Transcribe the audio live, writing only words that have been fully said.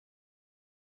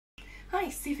Hi,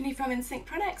 Stephanie from InSync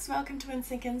Products. Welcome to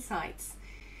InSync Insights.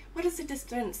 What is the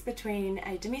difference between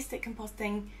a domestic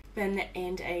composting bin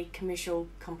and a commercial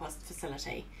compost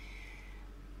facility?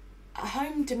 A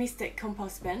home domestic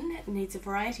compost bin needs a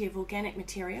variety of organic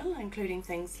material, including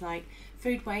things like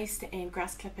food waste and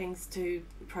grass clippings, to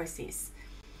process.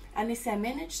 Unless they're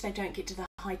managed, they don't get to the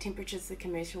high temperatures that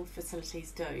commercial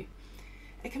facilities do.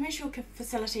 A commercial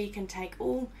facility can take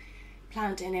all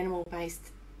plant and animal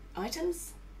based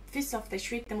items. First off, they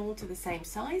shred them all to the same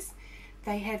size.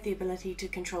 They have the ability to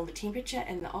control the temperature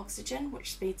and the oxygen,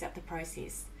 which speeds up the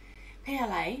process.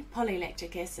 PLA,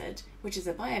 polylactic acid, which is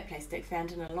a bioplastic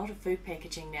found in a lot of food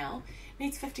packaging now,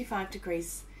 needs 55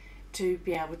 degrees to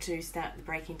be able to start the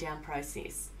breaking down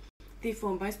process.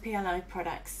 Therefore, most PLA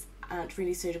products aren't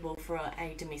really suitable for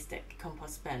a domestic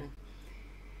compost bin.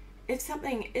 If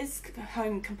something is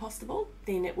home compostable,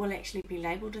 then it will actually be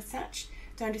labelled as such.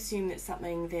 Don't assume that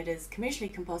something that is commercially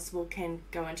compostable can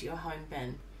go into your home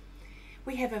bin.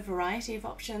 We have a variety of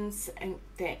options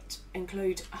that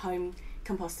include home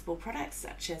compostable products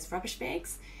such as rubbish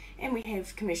bags, and we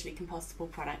have commercially compostable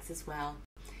products as well.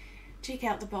 Check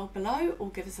out the blog below or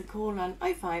give us a call on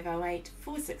 0508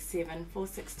 467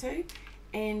 462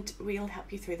 and we'll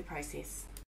help you through the process.